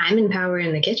 like I'm in power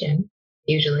in the kitchen,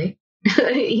 usually,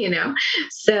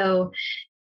 so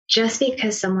just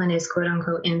because someone is quote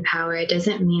unquote in power, it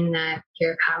doesn't mean that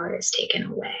your power is taken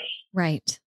away.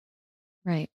 Right.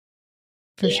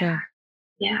 For sure.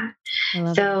 Yeah. I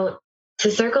love so to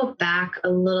circle back a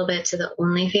little bit to the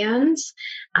OnlyFans,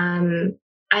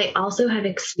 I also have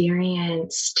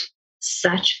experienced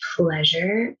such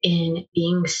pleasure in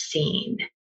being seen.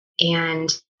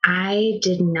 And I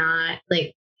did not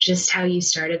just how you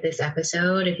started this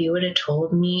episode. If you would have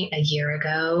told me a year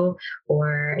ago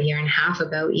or a year and a half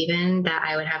ago, even that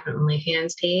I would have an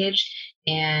OnlyFans page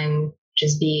and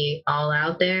just be all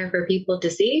out there for people to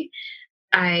see,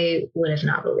 I would have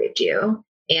not believed you.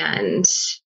 And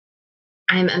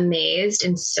I'm amazed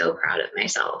and so proud of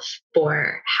myself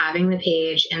for having the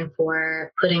page and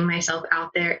for putting myself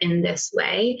out there in this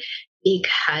way,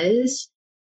 because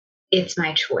it's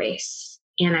my choice.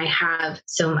 And I have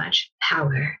so much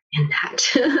power in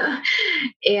that.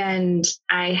 And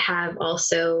I have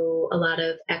also a lot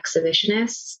of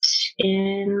exhibitionist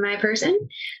in my person.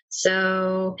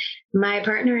 So my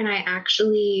partner and I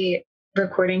actually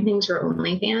recording things for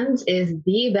OnlyFans is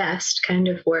the best kind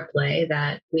of foreplay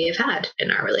that we have had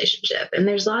in our relationship. And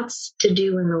there's lots to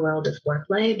do in the world of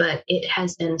foreplay, but it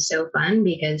has been so fun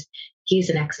because he's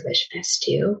an exhibitionist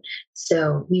too.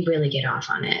 So we really get off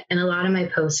on it. And a lot of my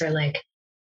posts are like,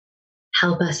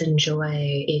 help us enjoy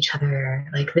each other.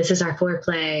 Like, this is our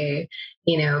foreplay,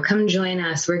 come join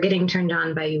us. We're getting turned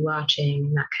on by you watching,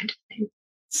 and that kind of thing.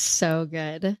 So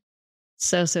good.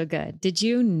 So good. Did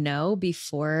you know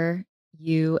before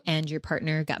you and your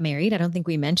partner got married? I don't think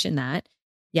we mentioned that.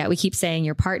 Yeah, we keep saying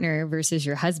your partner versus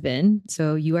your husband.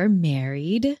 So you are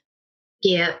married.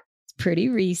 Yep. It's pretty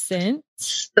recent.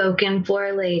 Spoken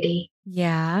for lady.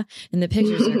 Yeah. And the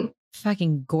pictures are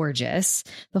fucking gorgeous.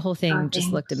 The whole thing just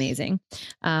thanks. looked amazing.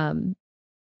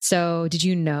 So did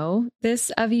you know this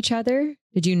of each other?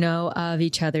 Did you know of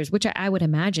each other's, which I would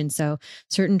imagine so,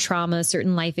 certain traumas,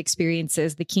 certain life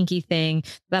experiences, the kinky thing,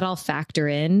 that all factor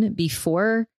in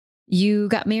before you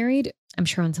got married? I'm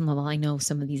sure on some level I know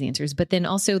some of these answers, but then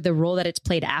also the role that it's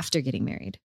played after getting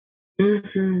married.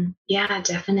 Mm-hmm. Yeah,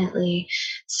 definitely.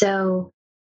 So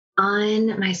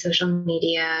on my social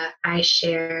media, I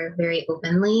share very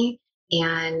openly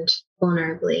and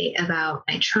vulnerably about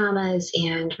my traumas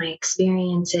and my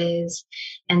experiences.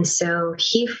 And so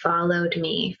he followed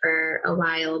me for a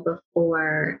while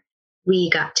before we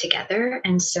got together.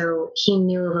 And so he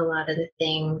knew of a lot of the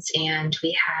things, and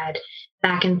we had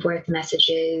back and forth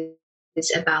messages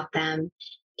about them.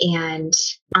 And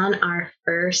on our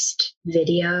first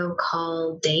video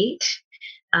call date,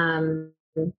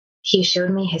 he showed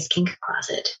me his kink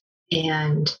closet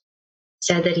and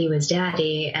said that he was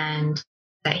daddy and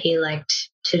that he liked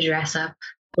to dress up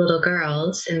little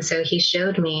girls. And so he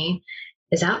showed me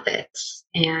his outfits.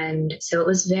 And so it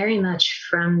was very much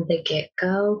from the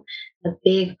get-go a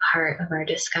big part of our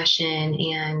discussion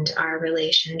and our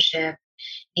relationship.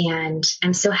 And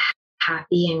I'm so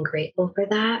happy and grateful for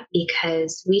that,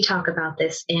 because we talk about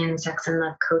this in Sex and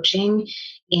Love coaching.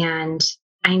 And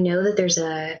I know that there's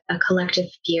a collective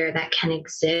fear that can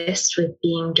exist with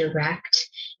being direct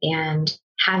and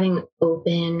having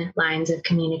open lines of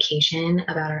communication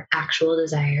about our actual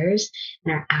desires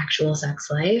and our actual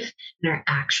sex life and our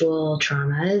actual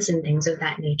traumas and things of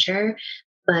that nature.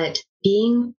 But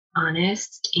being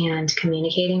honest and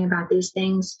communicating about these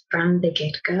things from the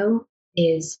get-go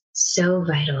is so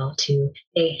vital to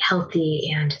a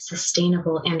healthy and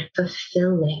sustainable and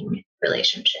fulfilling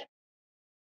relationship.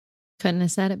 Couldn't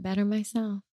have said it better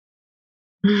myself.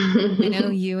 I know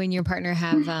you and your partner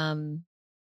have,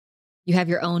 you have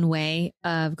your own way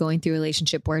of going through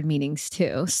relationship board meetings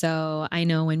too. So I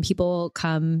know when people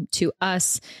come to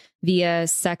us via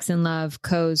Sex and Love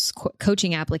Co's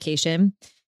coaching application,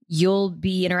 you'll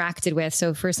be interacted with.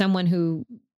 So for someone who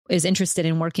is interested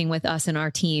in working with us and our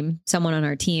team, someone on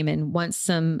our team, and wants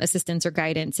some assistance or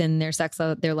guidance in their sex,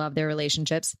 their love, their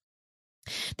relationships,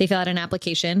 they fill out an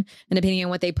application, and depending on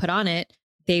what they put on it,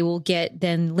 they will get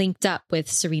then linked up with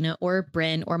Serena or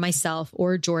Bryn or myself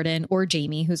or Jordan or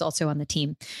Jamie, who's also on the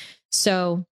team.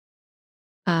 So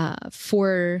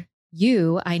for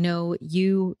you, I know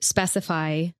you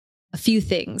specify a few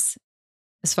things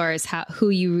as far as who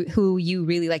you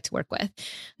really like to work with.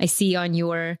 I see on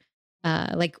your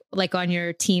like on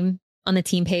your team, on the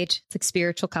team page, it's like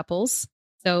spiritual couples.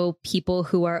 So people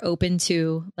who are open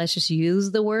to, let's just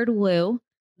use the word woo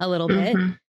a little bit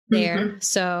there.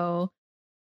 So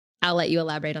I'll let you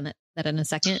elaborate on that in a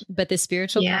second. But the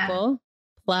spiritual couple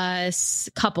plus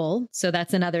couple. So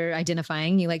that's another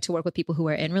identifying. You like to work with people who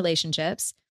are in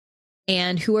relationships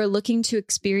and who are looking to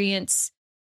experience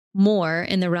more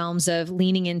in the realms of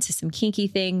leaning into some kinky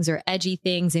things or edgy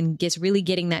things and really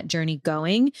getting that journey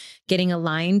going, getting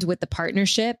aligned with the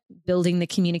partnership, building the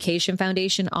communication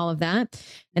foundation, all of that.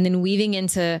 And then weaving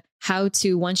into how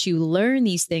to, once you learn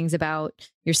these things about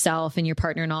yourself and your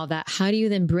partner and all of that, how do you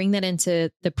then bring that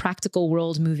into the practical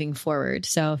world moving forward?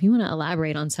 So if you want to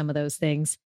elaborate on some of those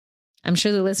things, I'm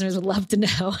sure the listeners would love to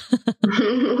know.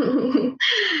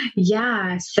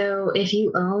 Yeah. So if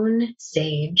you own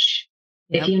Sage,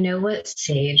 if you know what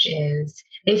Sage is,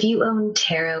 if you own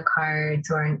tarot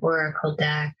cards or an oracle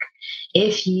deck,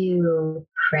 if you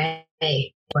pray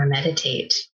or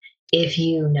meditate, if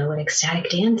you know what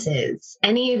ecstatic dance is,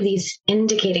 any of these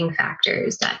indicating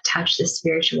factors that touch the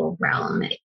spiritual realm,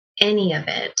 any of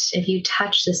it, if you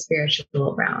touch the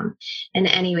spiritual realm in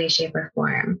any way, shape, or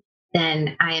form,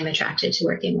 then I am attracted to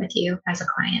working with you as a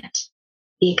client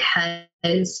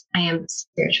because I am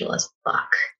spiritual as fuck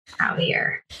out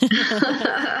here.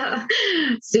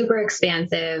 Super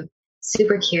expansive,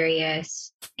 super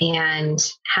curious, and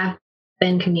have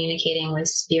been communicating with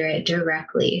spirit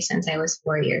directly since I was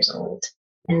 4 years old.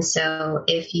 And so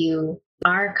if you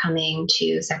are coming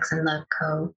to Sex and Love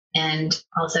Co. and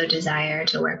also desire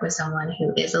to work with someone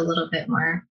who is a little bit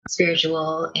more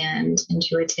spiritual and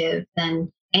intuitive,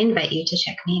 then I invite you to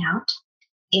check me out.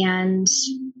 And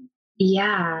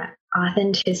yeah,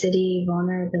 authenticity,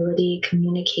 vulnerability,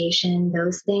 communication,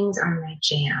 those things are my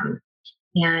jam.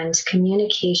 And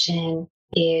communication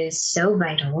is so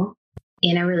vital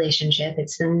in a relationship.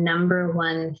 It's the number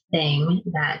one thing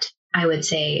that I would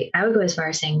go as far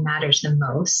as saying matters the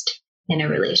most in a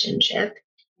relationship.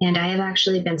 And I have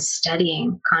actually been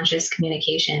studying conscious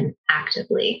communication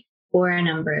actively for a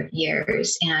number of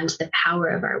years and the power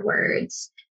of our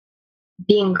words,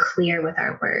 being clear with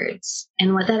our words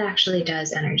and what that actually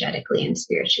does energetically and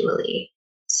spiritually.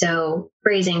 So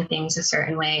phrasing things a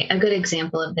certain way. A good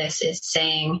example of this is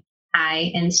saying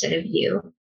I instead of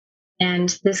you. And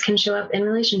this can show up in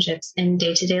relationships in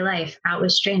day-to-day life, out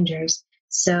with strangers.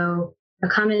 So a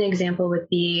common example would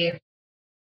be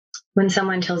when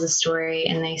someone tells a story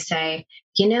and they say,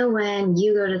 you know, when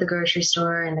you go to the grocery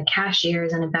store and the cashier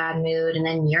is in a bad mood and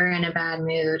then you're in a bad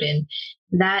mood, and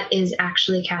that is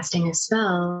actually casting a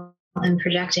spell and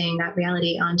projecting that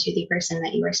reality onto the person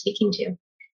that you are speaking to.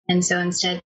 And so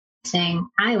instead of saying,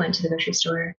 I went to the grocery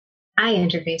store, I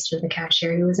interfaced with the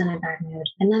cashier who was in a bad mood,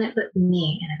 and then it put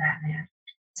me in a bad mood.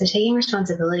 So taking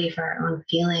responsibility for our own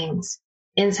feelings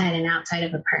inside and outside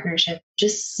of a partnership,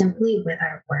 just simply with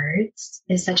our words,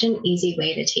 is such an easy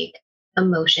way to take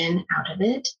emotion out of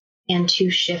it and to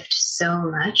shift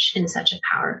so much in such a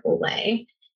powerful way.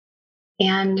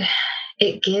 And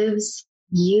it gives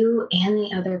you and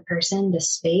the other person the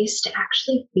space to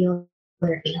actually feel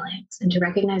their feelings and to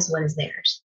recognize what is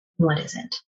theirs and what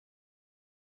isn't.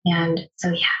 And so,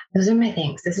 yeah, those are my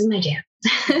things. This is my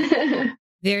jam.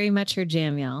 Very much her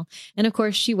jam, y'all. And of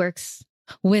course, she works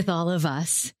with all of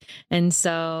us. And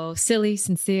so silly,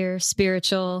 sincere,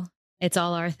 spiritual, it's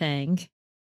all our thing.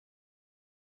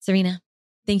 Serena,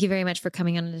 thank you very much for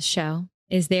coming on the show.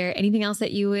 Is there anything else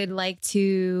that you would like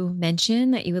to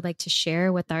mention, that you would like to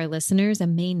share with our listeners, a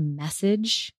main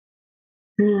message?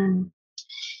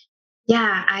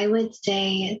 Yeah, I would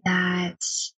say that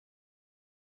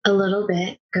a little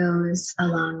bit goes a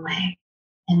long way.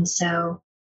 And so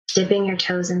dipping your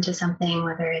toes into something,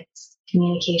 whether it's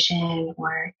communication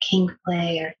or kink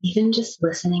play, or even just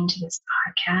listening to this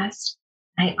podcast,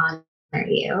 I honor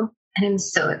you. And I'm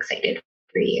so excited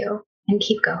for you, and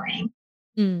keep going.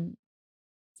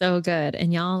 So good.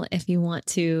 And y'all, if you want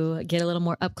to get a little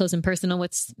more up close and personal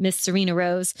with Miss Serena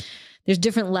Rose, there's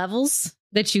different levels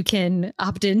that you can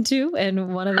opt into.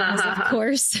 And one of them is, of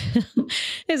course,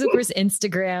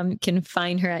 Instagram. You can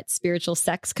find her at Spiritual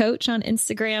Sex Coach on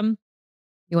Instagram.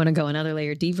 You want to go another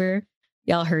layer deeper.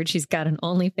 Y'all heard she's got an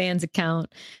OnlyFans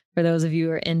account. For those of you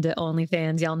who are into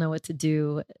OnlyFans, y'all know what to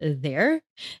do there.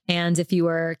 And if you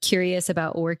are curious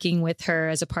about working with her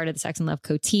as a part of the Sex and Love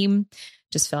Co team,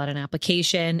 just fill out an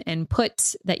application and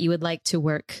put that you would like to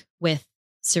work with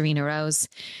Serena Rose.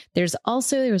 There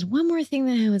was one more thing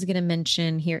that I was going to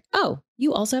mention here. Oh,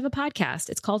 you also have a podcast.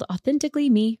 It's called Authentically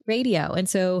Me Radio. And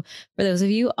so for those of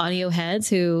you audio heads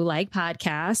who like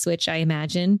podcasts, which I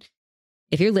imagine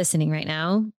if you're listening right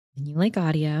now, and you like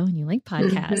audio and you like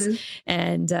podcasts, Mm-hmm.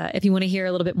 and if you want to hear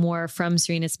a little bit more from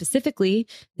Serena specifically,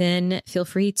 then feel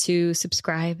free to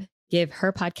subscribe. Give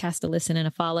her podcast a listen and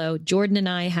a follow. Jordan and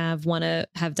I have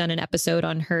done an episode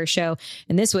on her show.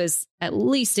 And this was at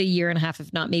least a year and a half,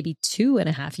 if not maybe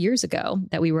 2.5 years ago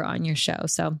that we were on your show.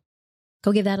 So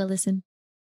go give that a listen.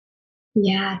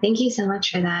 Yeah, thank you so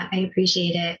much for that. I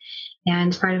appreciate it.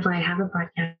 And part of why I have a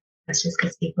podcast is just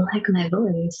because people like my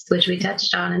voice, which we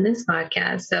touched on in this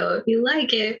podcast. So if you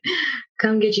like it,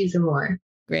 come get you some more.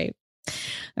 Great.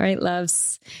 All right,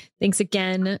 loves. Thanks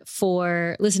again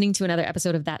for listening to another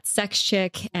episode of That Sex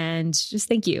Chick. And just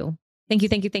thank you. Thank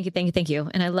you.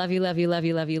 And I love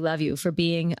you for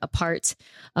being a part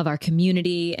of our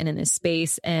community and in this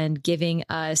space and giving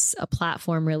us a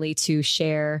platform really to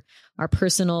share our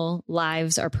personal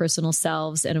lives, our personal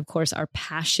selves, and of course, our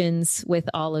passions with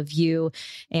all of you.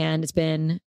 And it's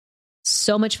been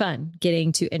so much fun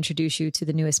getting to introduce you to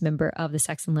the newest member of the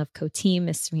Sex and Love Co team,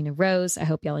 Miss Serena Rose. I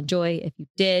hope y'all enjoy. If you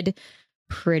did,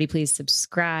 pretty please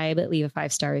subscribe, leave a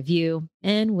 5-star review,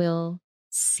 and we'll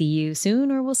see you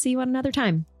soon, or we'll see you on another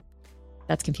time.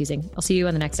 That's confusing. I'll see you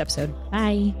on the next episode.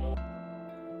 Bye.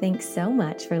 Thanks so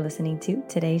much for listening to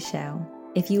today's show.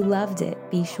 If you loved it,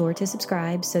 be sure to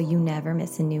subscribe so you never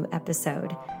miss a new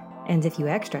episode. And if you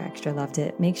extra loved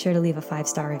it, make sure to leave a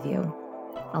 5-star review.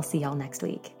 I'll see y'all next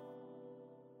week.